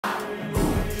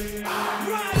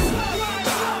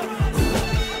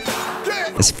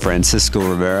It's Francisco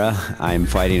Rivera. I'm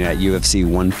fighting at UFC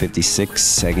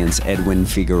 156 against Edwin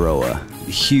Figueroa.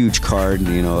 Huge card,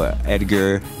 you know,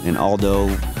 Edgar and Aldo,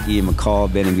 Ian McCall,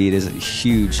 Benavidez,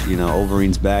 huge, you know,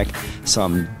 Overeem's back. So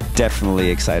I'm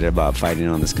definitely excited about fighting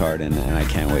on this card, and I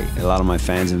can't wait. A lot of my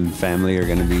fans and family are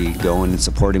going to be going and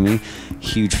supporting me.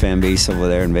 Huge fan base over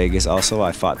there in Vegas. Also,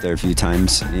 I fought there a few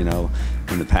times, you know,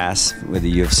 in the past with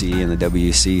the UFC and the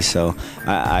WC, so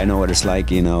I know what it's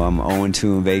like. You know, I'm 0-2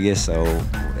 in Vegas, so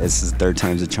it's the third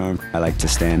time's a charm. I like to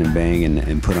stand and bang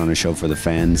and put on a show for the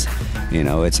fans. You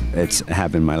know, it's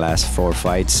happened my last 4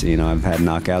 fights. You know, I've had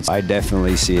knockouts. I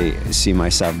definitely see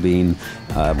myself being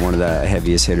one of the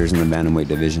heaviest hitters in the bantamweight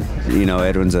division. You know,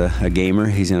 Edwin's a gamer.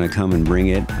 He's gonna come and bring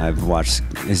it. I've watched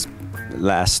his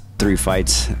last 3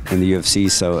 fights in the UFC,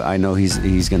 so I know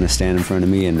he's gonna stand in front of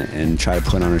me and try to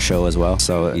put on a show as well.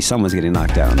 So someone's getting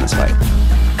knocked out in this fight.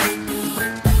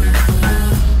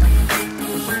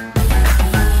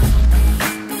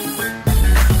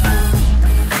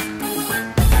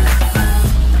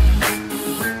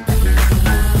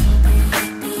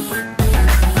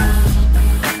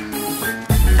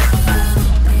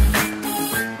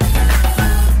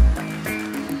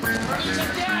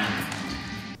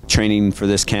 Training for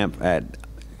this camp at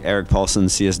Eric Paulson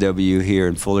CSW here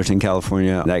in Fullerton,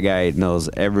 California. That guy knows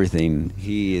everything.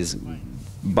 He is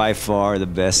by far the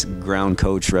best ground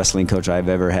coach, wrestling coach I've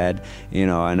ever had. You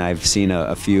know, and I've seen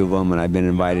a few of them, and I've been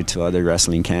invited to other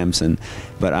wrestling camps.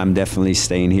 But I'm definitely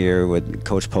staying here with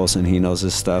Coach Paulson. He knows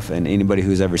his stuff, and anybody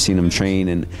who's ever seen him train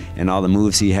and all the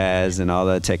moves he has and all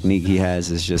the technique he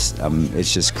has is just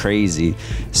it's just crazy.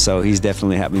 So he's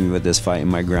definitely helping me with this fight in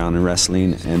my ground and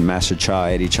wrestling. And Master Cha,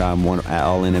 Eddie Cha, I'm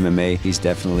all in MMA. He's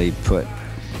definitely put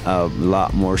a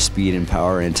lot more speed and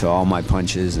power into all my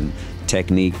punches and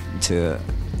technique to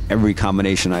every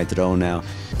combination I throw now.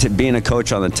 Being a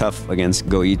coach on the TUF against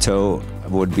Goito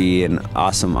would be an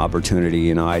awesome opportunity.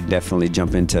 You know, I'd definitely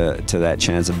jump into that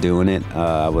chance of doing it.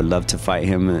 I would love to fight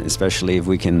him, especially if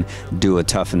we can do a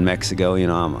TUF in Mexico. You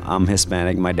know, I'm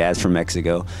Hispanic. My dad's from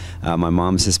Mexico. My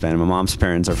mom's Hispanic. My mom's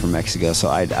parents are from Mexico. So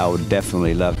I would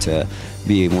definitely love to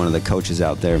be one of the coaches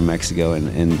out there in Mexico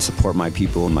and support my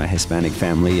people and my Hispanic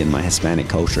family and my Hispanic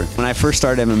culture. When I first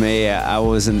started MMA, I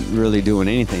wasn't really doing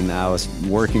anything. I was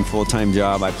working full-time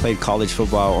job. I played college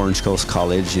football, Orange Coast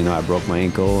College. You know, I broke my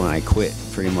ankle and I quit.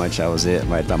 Pretty much that was it.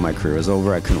 I thought my career was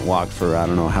over. I couldn't walk for I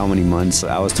don't know how many months.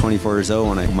 I was 24 years old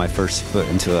when I put my first foot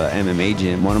into an MMA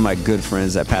gym. One of my good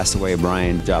friends that passed away,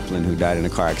 Brian Joplin, who died in a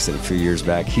car accident a few years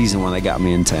back, he's the one that got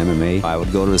me into MMA. I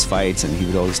would go to his fights and he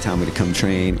would always tell me to come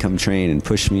train and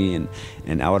push me,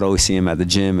 and I would always see him at the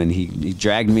gym, and he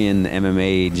dragged me in the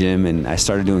MMA gym, and I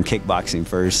started doing kickboxing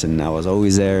first, and I was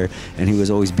always there, and he was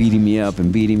always beating me up,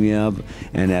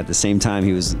 and at the same time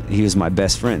he was my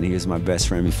best friend. He was my best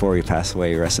friend before he passed away.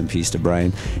 Rest in peace to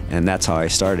Brian. And that's how I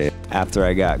started. After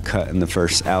I got cut in the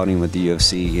first outing with the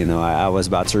UFC, you know, I was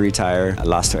about to retire. I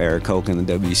lost to Eric Koch in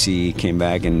the WC, came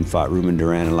back and fought Ruben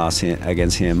Duran and lost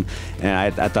against him.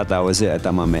 And I thought that was it. I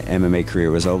thought my MMA career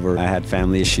was over. I had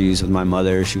family issues with my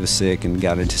mother. She was sick and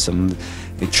got into some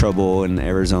trouble in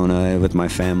Arizona with my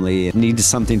family. I needed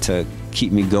something to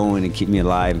keep me going and keep me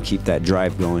alive and keep that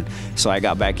drive going. So I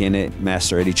got back in it.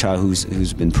 Master Eddie Cha,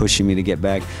 who's been pushing me to get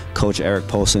back. Coach Eric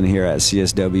Paulson here at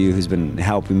CSW, who's been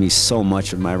helping me so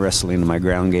much with my wrestling and my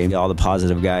ground game. All the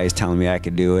positive guys telling me I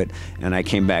could do it. And I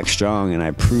came back strong, and I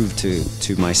proved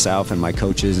to myself and my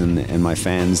coaches and my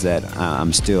fans that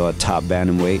I'm still a top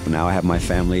bantamweight. Now I have my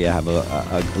family. I have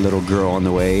a little girl on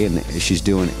the way, and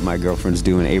my girlfriend's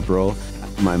due in April.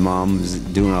 My mom's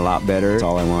doing a lot better.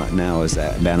 All I want now is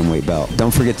that bantamweight belt.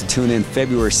 Don't forget to tune in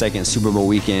February 2nd, Super Bowl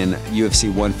weekend, UFC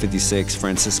 156,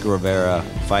 Francisco Rivera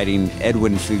fighting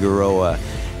Edwin Figueroa.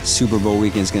 Super Bowl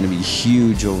weekend is going to be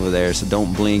huge over there, so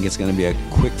don't blink. It's going to be a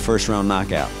quick first-round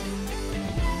knockout.